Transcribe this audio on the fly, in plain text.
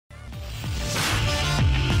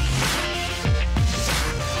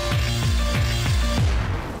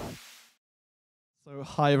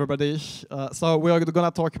Hi everybody. So we are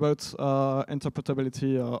going to talk about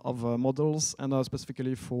interpretability of models, and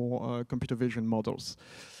specifically for computer vision models.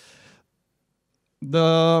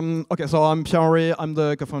 Okay, so I'm Pierre-Henri. I'm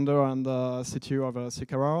the co-founder and CTO of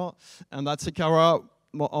Sicara. And at Sicara,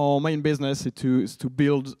 our main business is to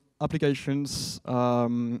build applications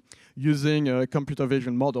using computer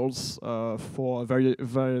vision models for very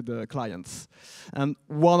varied clients. And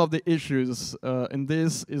one of the issues in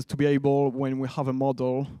this is to be able, when we have a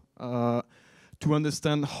model, to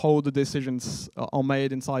understand how the decisions are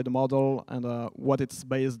made inside the model and what it's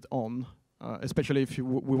based on. Especially if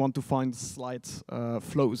we want to find slight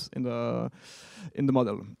flows in the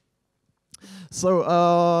model.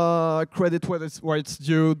 So credit where it's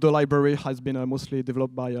due, the library has been mostly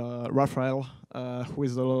developed by Raphael, who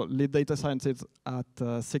is the lead data scientist at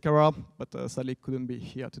Sicara, but sadly couldn't be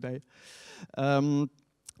here today.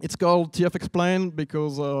 It's called TF Explain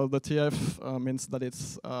because the TF means that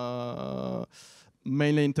it's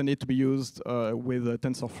mainly intended to be used with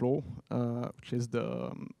TensorFlow, which is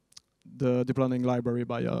the deep learning library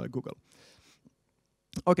by Google.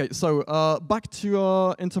 Okay, so back to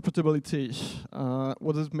interpretability.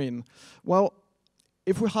 What does it mean? Well,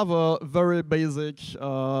 if we have a very basic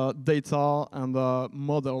data and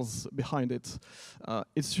models behind it,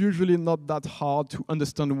 it's usually not that hard to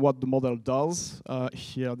understand what the model does.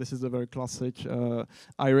 Here, this is a very classic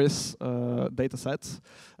iris data set,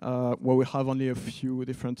 where we have only a few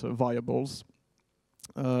different variables.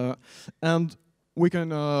 And we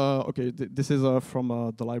can, okay, this is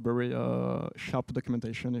from the library sharp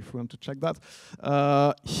documentation if we want to check that.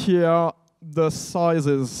 Here, the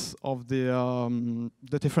sizes of the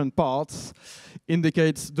different parts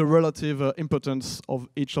indicates the relative importance of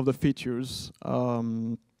each of the features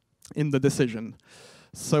in the decision.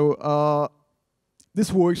 So this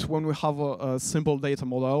works when we have a simple data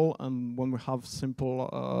model and when we have simple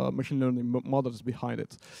machine learning models behind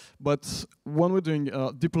it. But when we're doing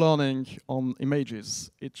deep learning on images,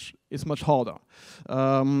 it's much harder.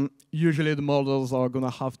 Usually the models are going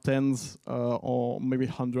to have tens or maybe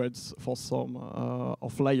hundreds for some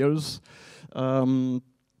of layers.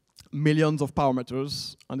 Millions of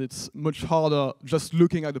parameters, and it's much harder just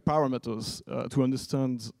looking at the parameters to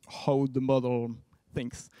understand how the model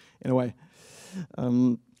thinks in a way.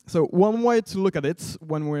 So one way to look at it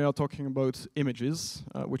when we are talking about images,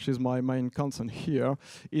 which is my main concern here,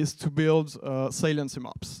 is to build saliency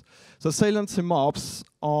maps. So saliency maps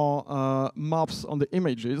are maps on the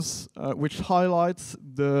images which highlight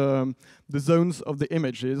the zones of the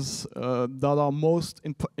images that are most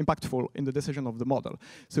impactful in the decision of the model.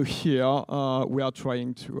 So here we are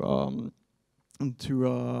trying to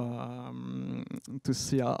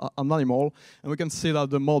see an animal, and we can see that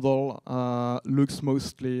the model looks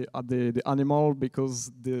mostly at the animal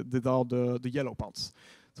because these are the yellow parts.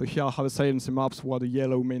 So here I have a saliency maps where the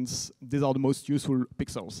yellow means these are the most useful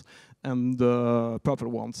pixels, and the purple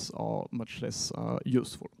ones are much less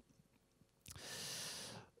useful.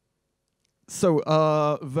 So,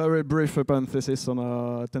 very brief parenthesis on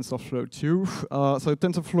TensorFlow 2. So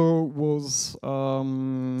TensorFlow was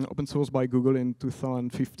open source by Google in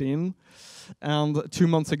 2015, and 2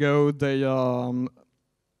 months ago they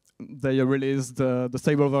released the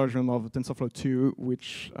stable version of TensorFlow 2,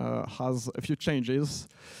 which has a few changes.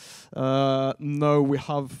 Now we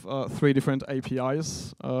have 3 different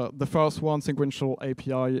APIs. The first one, sequential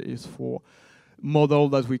API, is for model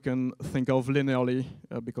that we can think of linearly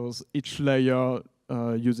because each layer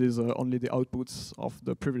uses only the outputs of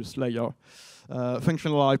the previous layer.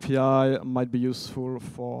 Functional API might be useful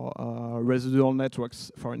for residual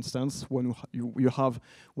networks, for instance, when you have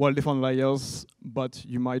well-defined layers, but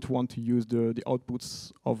you might want to use the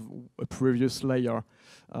outputs of a previous layer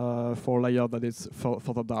for a layer that is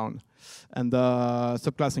further down. And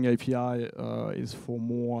subclassing API is for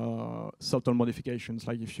more subtle modifications,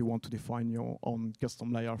 like if you want to define your own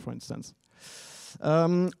custom layer, for instance.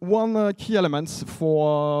 One key element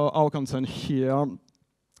for our concern here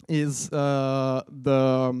is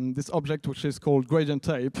this object which is called gradient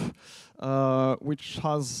tape, which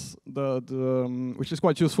has which is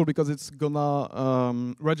quite useful because it's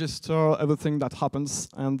gonna register everything that happens,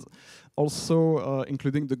 and also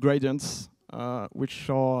including the gradients, which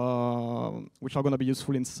are gonna be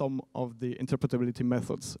useful in some of the interpretability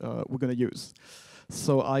methods we're gonna use.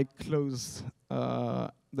 So I close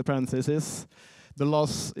the parenthesis. The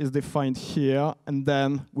loss is defined here, and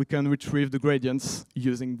then we can retrieve the gradients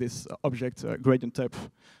using this object gradient tape,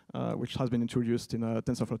 which has been introduced in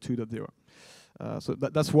TensorFlow 2.0. So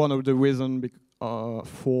that's one of the reasons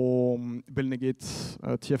for building it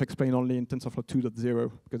TF Explain only in TensorFlow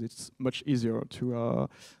 2.0, because it's much easier to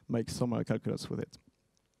make some calculus with it.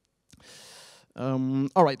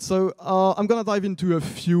 All right, so I'm going to dive into a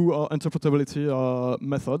few interpretability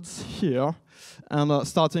methods here, and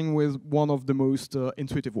starting with one of the most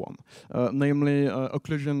intuitive one, namely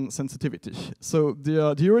occlusion sensitivity. So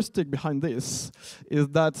the heuristic behind this is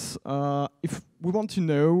that if we want to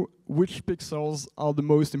know which pixels are the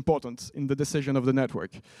most important in the decision of the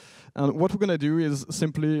network, and what we're going to do is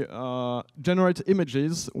simply generate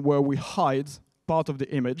images where we hide part of the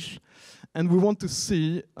image, and we want to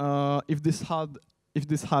see if this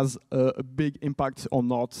has a big impact or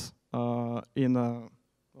not in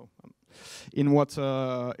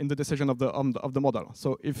the decision of the model.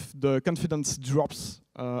 So if the confidence drops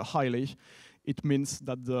highly, it means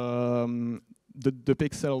that the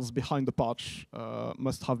pixels behind the patch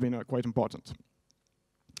must have been quite important.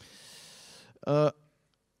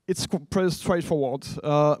 It's pretty straightforward.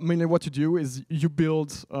 Mainly what you do is you build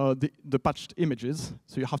the patched images.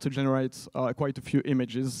 So you have to generate quite a few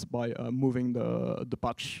images by moving the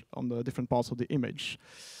patch on the different parts of the image.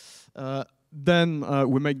 Then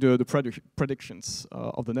we make the predictions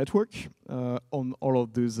of the network on all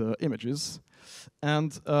of these images.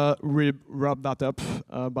 And we wrap that up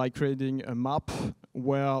by creating a map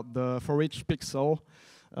where for each pixel,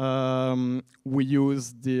 we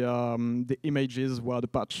use the images where the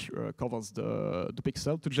patch covers the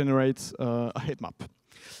pixel to generate a heat map.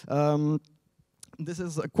 This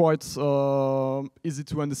is quite easy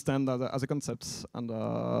to understand as a concept and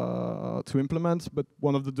to implement, but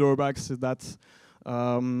one of the drawbacks is that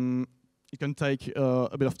it can take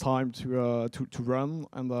a bit of time to run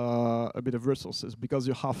and a bit of resources, because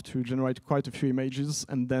you have to generate quite a few images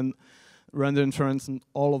and then render inference on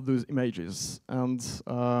all of those images. And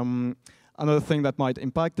another thing that might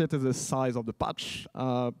impact it is the size of the patch,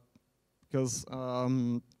 because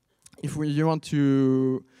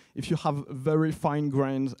if you have very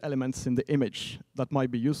fine-grained elements in the image that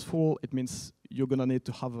might be useful, it means you're gonna need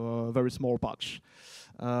to have a very small patch.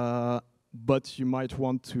 But you might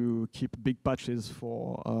want to keep big patches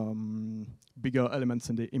for bigger elements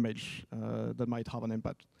in the image that might have an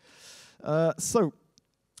impact. So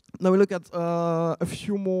now we look at a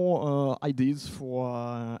few more ideas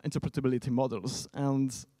for interpretability models,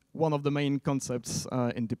 and one of the main concepts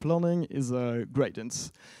in deep learning is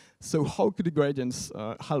gradients. So how could the gradients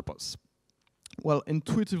help us? Well,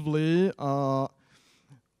 intuitively,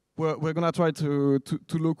 we're going to try to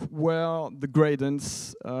look where the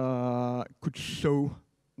gradients could show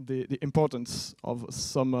the importance of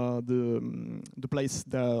some the place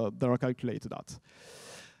they are calculated at.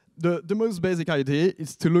 The most basic idea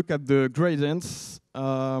is to look at the gradients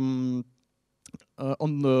on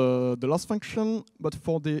the loss function, but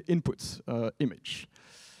for the input image.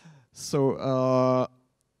 So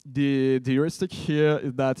the heuristic here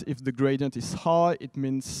is that if the gradient is high, it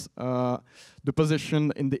means the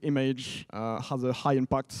position in the image has a high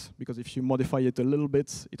impact, because if you modify it a little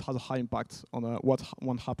bit, it has a high impact on what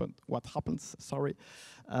happens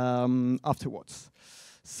afterwards.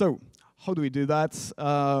 So how do we do that?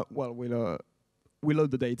 Well, we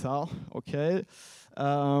load the data, okay.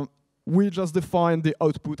 We just define the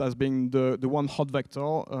output as being the one hot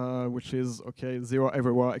vector, which is, okay, 0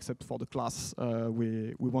 everywhere except for the class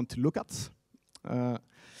we want to look at.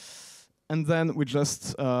 And then we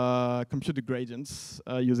just compute the gradients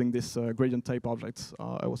using this gradient type object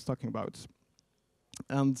I was talking about.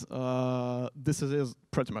 And this is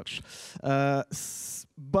pretty much.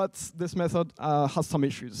 But this method has some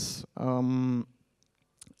issues.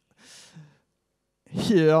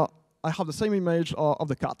 Here, I have the same image of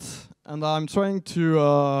the cat, and I'm trying to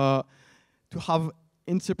have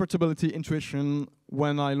interpretability intuition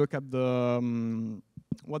when I look at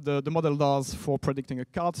what the model does for predicting a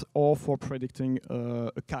cat or for predicting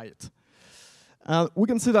a kite. We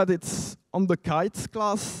can see that it's on the kite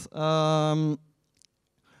class.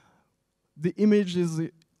 The image is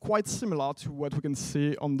quite similar to what we can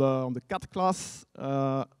see on the cat class,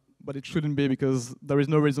 but it shouldn't be, because there is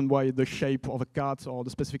no reason why the shape of a cat or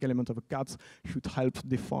the specific element of a cat should help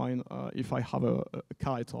define if I have a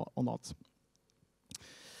kite or not.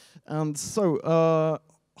 And so,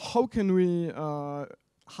 how can we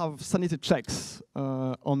have sanity checks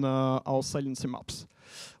on our saliency maps?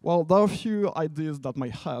 Well, there are a few ideas that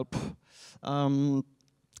might help.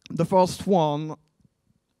 The first one,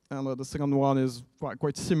 and the second one is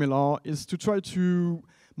quite similar, is to try to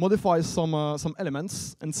modify some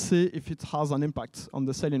elements and see if it has an impact on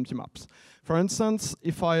the saliency maps. For instance,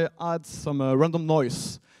 if I add some random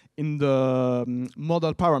noise in the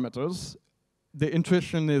model parameters, the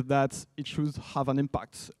intuition is that it should have an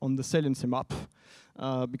impact on the saliency map,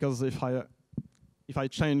 because if if I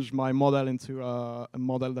change my model into a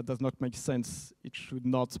model that does not make sense, it should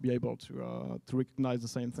not be able to recognize the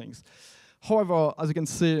same things. However, as you can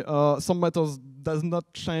see, some methods does not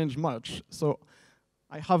change much. So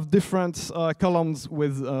I have different columns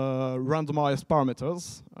with randomized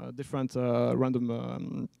parameters, different random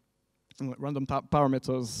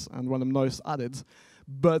parameters and random noise added,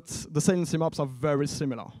 but the saliency maps are very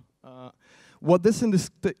similar. What this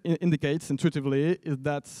indicates intuitively is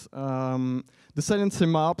that the saliency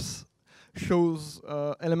maps shows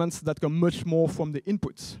elements that come much more from the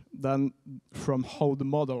inputs than from how the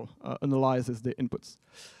model analyzes the inputs.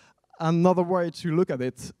 Another way to look at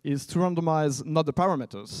it is to randomize not the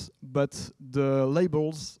parameters, but the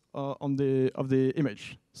labels of the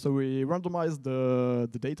image. So we randomize the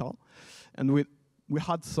data, and we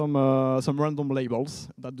had some random labels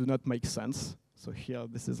that do not make sense. So here,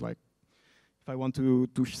 this is like, if I want to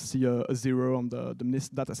see a 0 on the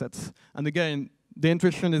MNIST dataset. And again, the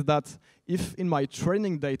intuition is that if in my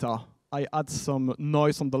training data I add some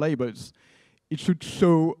noise on the labels, it should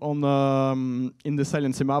show on in the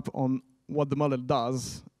saliency map on what the model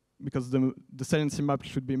does, because the saliency map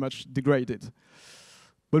should be much degraded.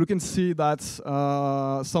 But we can see that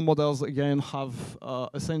some models, again, have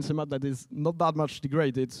a saliency map that is not that much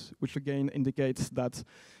degraded, which again indicates that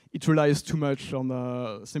it relies too much on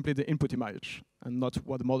simply the input image and not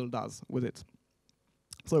what the model does with it.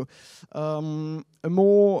 So a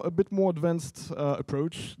bit more advanced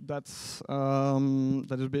approach that is a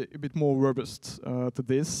bit more robust to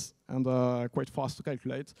this and quite fast to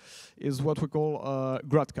calculate is what we call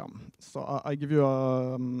GradCam. So I give you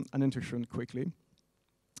an introduction quickly.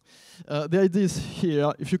 The idea is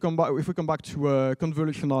here, if we come back to a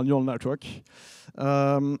convolutional neural network,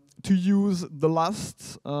 to use the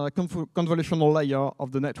last convolutional layer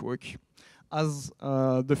of the network as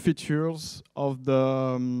the features of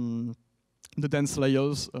the dense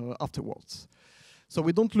layers afterwards. So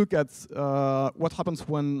we don't look at what happens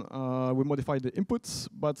when we modify the inputs,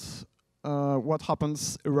 but what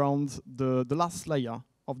happens around the last layer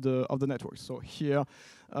of the network. So here,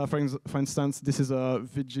 for instance, this is a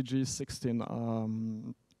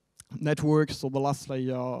VGG16 network. So the last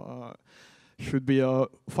layer should be a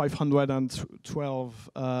 512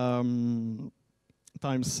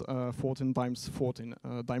 times 14 times 14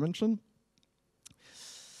 dimension.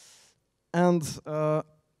 And I'm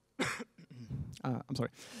sorry.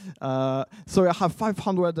 So I have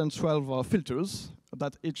 512 filters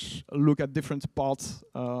that each look at different parts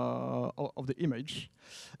of the image.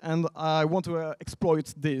 And I want to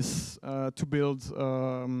exploit this to build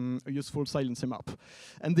a useful saliency map.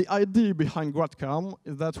 And the idea behind GradCam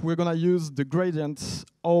is that we're going to use the gradients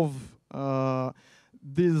of the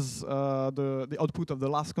output of the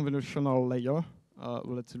last convolutional layer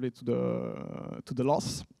relatively to the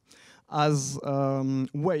loss as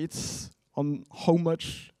weights on how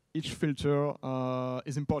much each filter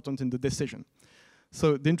is important in the decision.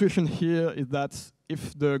 So the intuition here is that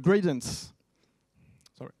if the gradients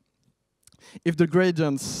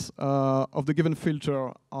of the given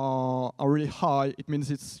filter are really high, it means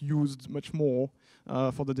it's used much more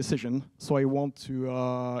for the decision. So I want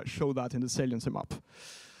to show that in the saliency map.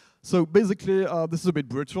 So basically, this is a bit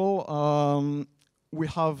brutal. We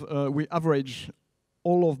average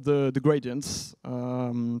all of the gradients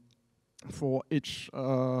for each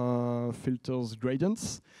filter's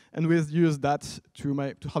gradients, and we use that to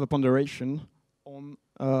have a ponderation on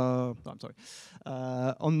on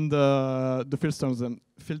the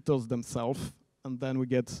filters themselves, and then we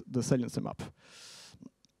get the saliency map.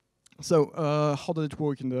 So how does it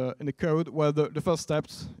work in the code? Well, the first step,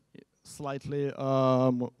 slightly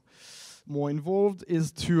more involved,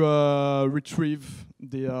 is to retrieve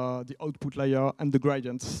the output layer and the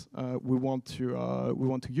gradients we want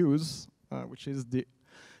to use, which is the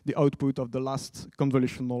output of the last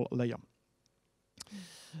convolutional layer.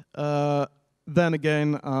 Then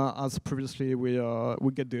again, as previously, we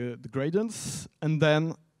get the gradients, and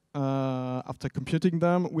then after computing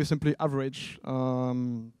them, we simply average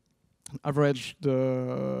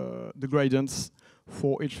the gradients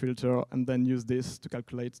for each filter, and then use this to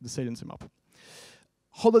calculate the saliency map.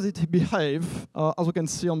 How does it behave? As we can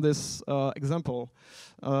see on this example,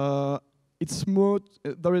 there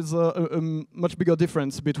is a much bigger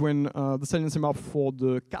difference between the saliency map for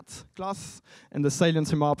the cat class and the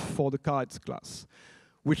saliency map for the kite class,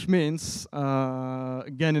 which means,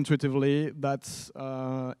 again, intuitively, that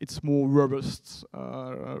it's more robust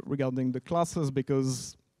regarding the classes,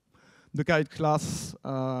 because the kite class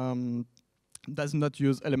does not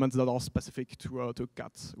use elements that are specific to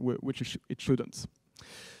cat, which it shouldn't.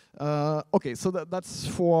 Okay, so that's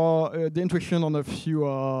for the intuition on a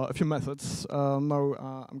few methods.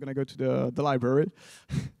 Now I'm going to go to the library.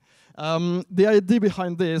 The idea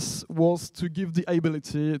behind this was to give the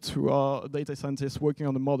ability to data scientists working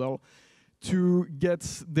on the model to get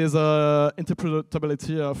these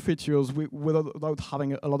interpretability features without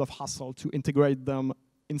having a lot of hassle to integrate them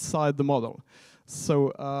inside the model.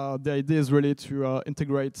 So the idea is really to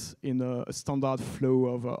integrate in a standard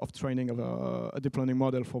flow of training of a deep learning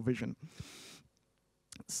model for vision.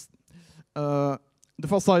 The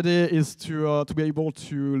first idea is to be able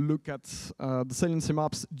to look at the saliency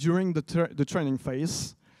maps during the training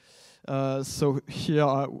phase. So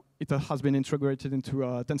here it has been integrated into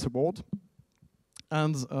TensorBoard.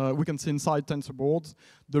 And we can see inside TensorBoard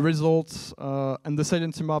the results and the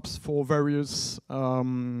saliency maps for various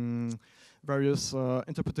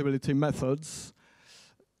interpretability methods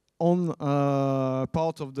on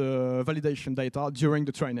part of the validation data during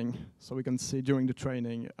the training. So we can see during the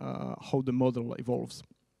training how the model evolves.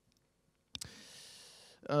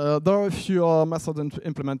 There are a few methods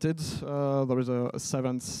implemented. There is a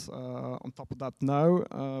seventh on top of that now,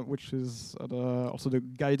 which is also the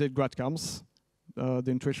guided GradCams.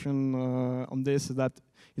 The intuition on this is that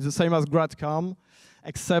it's the same as GradCam,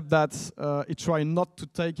 except that it tries not to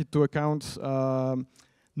take into account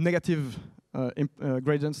negative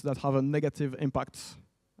gradients that have a negative impact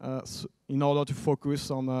in order to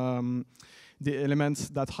focus on the elements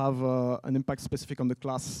that have an impact specific on the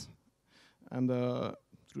class. And the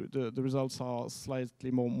results are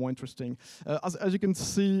slightly more interesting. As you can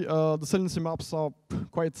see, the saliency maps are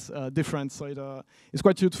quite different, so it's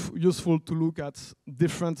quite useful to look at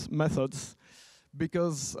different methods,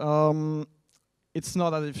 because it's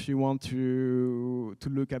not as if you want to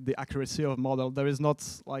look at the accuracy of a model. There is not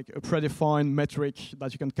like a predefined metric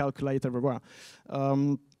that you can calculate everywhere.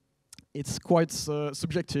 It's quite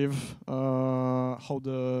subjective how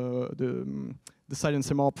the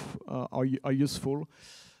saliency map are useful.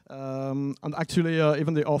 And actually,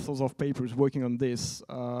 even the authors of papers working on this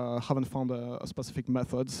haven't found a specific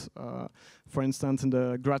method. For instance, in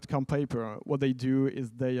the GradCam paper, what they do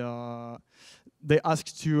is they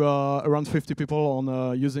ask to around 50 people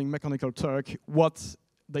on using Mechanical Turk what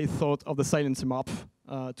they thought of the saliency map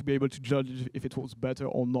to be able to judge if it was better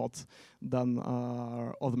or not than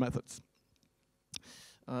other methods.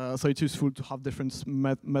 So it's useful to have different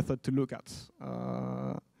method to look at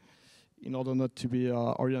in order not to be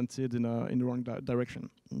oriented in the wrong direction.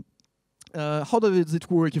 How does it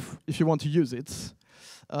work if you want to use it?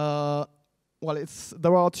 Well,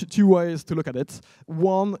 there are two ways to look at it.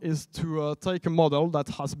 One is to take a model that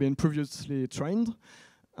has been previously trained,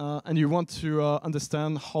 and you want to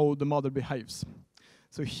understand how the model behaves.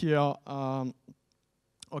 So here,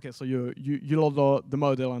 okay, so you load the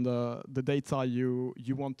model and the data you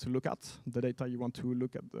want to look at, the data you want to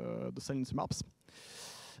look at the saliency maps.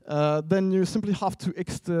 Then you simply have to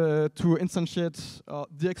instantiate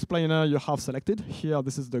the explainer you have selected. Here,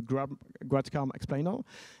 this is the GradCam explainer.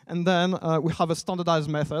 And then we have a standardized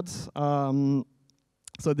method.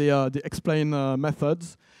 So the explain method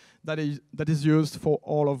that is used for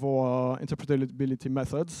all of our interpretability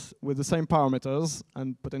methods with the same parameters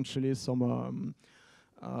and potentially some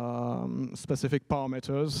specific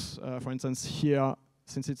parameters. For instance, here,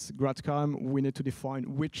 since it's GradCam, we need to define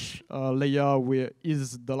which layer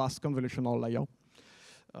is the last convolutional layer.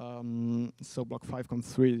 So block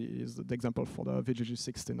 5.3 is the example for the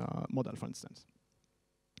VGG16 model, for instance.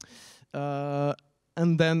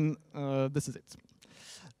 And then this is it.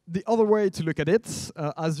 The other way to look at it,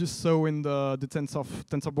 as you saw in the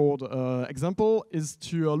TensorBoard example, is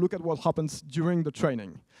to look at what happens during the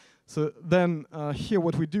training. So then here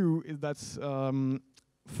what we do is that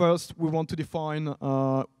first, we want to define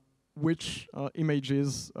which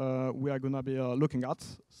images we are going to be looking at.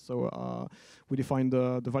 So we define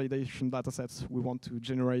the validation datasets we want to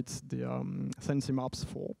generate the saliency maps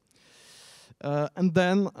for. And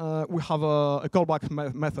then we have a callback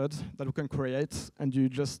method that we can create, and you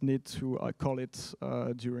just need to call it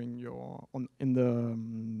during in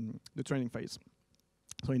the training phase.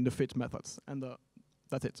 So in the fit methods, and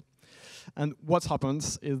that's it. And what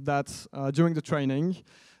happens is that during the training,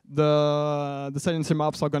 the saliency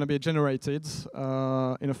maps are going to be generated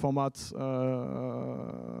in a format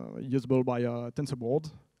usable by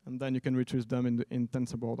TensorBoard, and then you can retrieve them in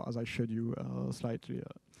TensorBoard, as I showed you slightly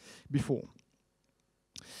before.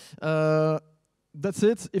 That's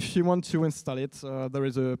it. If you want to install it, there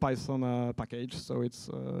is a Python package, so it's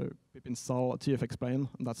pip install tfexplain,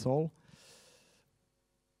 and that's all.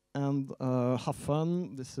 And have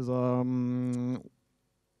fun. This is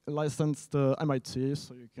licensed MIT,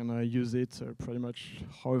 so you can use it pretty much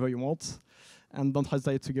however you want. And don't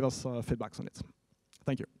hesitate to give us feedbacks on it.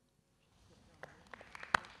 Thank you.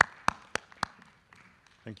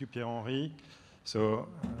 Thank you, Pierre-Henri. So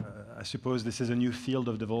I suppose this is a new field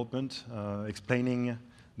of development, explaining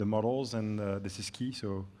the models, and this is key.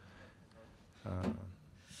 So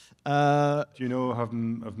do you know of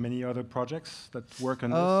many other projects that work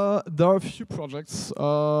on this? There are a few projects.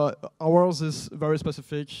 Ours is very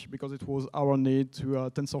specific because it was our need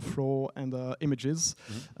to TensorFlow and images.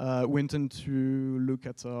 Mm-hmm. We intend to look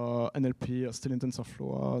at NLP still in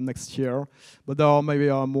TensorFlow next year. But there are maybe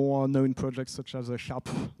more known projects such as SHAP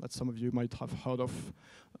that some of you might have heard of.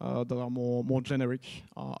 That are more generic,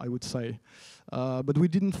 I would say. But we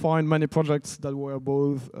didn't find many projects that were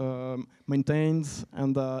both maintained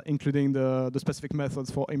and including the specific methods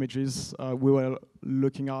for images we were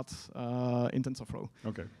looking at in TensorFlow.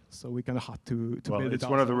 Okay. So we kind of had to build it. It's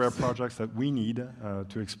one of the rare projects that we need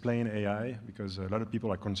to explain AI, because a lot of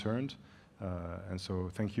people are concerned. And so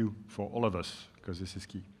thank you for all of us, because this is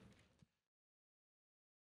key.